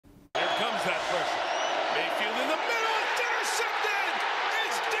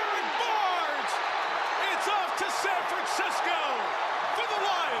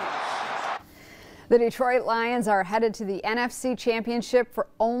The Detroit Lions are headed to the NFC Championship for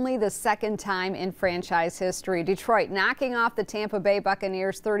only the second time in franchise history. Detroit knocking off the Tampa Bay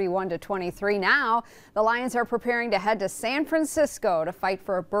Buccaneers 31-23. Now the Lions are preparing to head to San Francisco to fight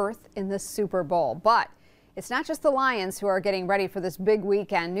for a berth in the Super Bowl. But it's not just the Lions who are getting ready for this big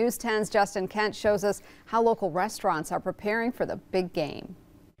weekend. News 10's Justin Kent shows us how local restaurants are preparing for the big game.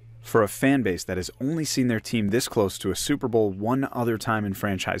 For a fan base that has only seen their team this close to a Super Bowl one other time in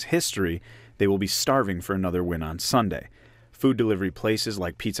franchise history, they will be starving for another win on Sunday. Food delivery places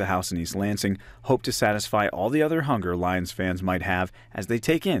like Pizza House in East Lansing hope to satisfy all the other hunger Lions fans might have as they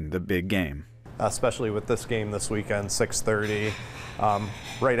take in the big game. Especially with this game this weekend, 6:30,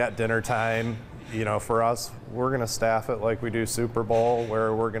 right at dinner time. You know, for us, we're going to staff it like we do Super Bowl,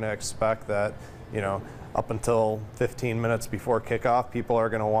 where we're going to expect that, you know, up until 15 minutes before kickoff, people are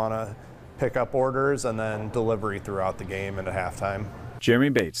going to want to pick up orders and then delivery throughout the game into halftime. Jeremy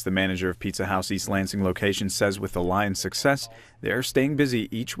Bates, the manager of Pizza House East Lansing location, says with the Lions' success, they're staying busy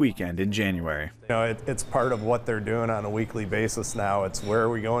each weekend in January. You know, it's part of what they're doing on a weekly basis now. It's where are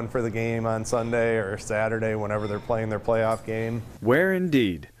we going for the game on Sunday or Saturday whenever they're playing their playoff game. Where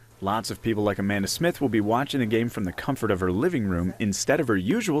indeed. Lots of people like Amanda Smith will be watching the game from the comfort of her living room instead of her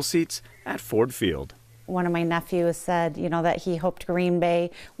usual seats at Ford Field. One of my nephews said, you know, that he hoped Green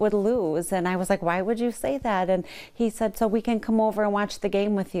Bay would lose. And I was like, why would you say that? And he said, so we can come over and watch the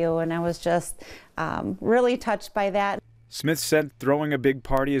game with you. And I was just really touched by that. Smith said throwing a big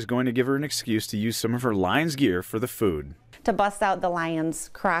party is going to give her an excuse to use some of her Lions gear for the food. To bust out the Lions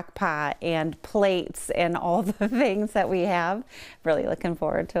crock pot and plates and all the things that we have. Really looking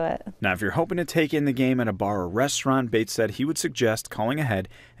forward to it. Now, if you're hoping to take in the game at a bar or restaurant, Bates said he would suggest calling ahead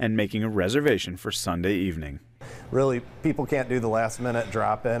and making a reservation for Sunday evening. Really, people can't do the last minute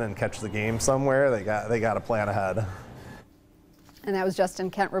drop in and catch the game somewhere. They got to plan ahead. And that was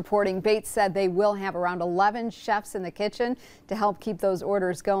Justin Kent reporting. Bates said they will have around 11 chefs in the kitchen to help keep those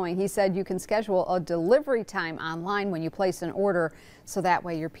orders going. He said you can schedule a delivery time online when you place an order, so that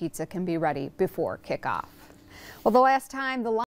way your pizza can be ready before kickoff. Well, the last time the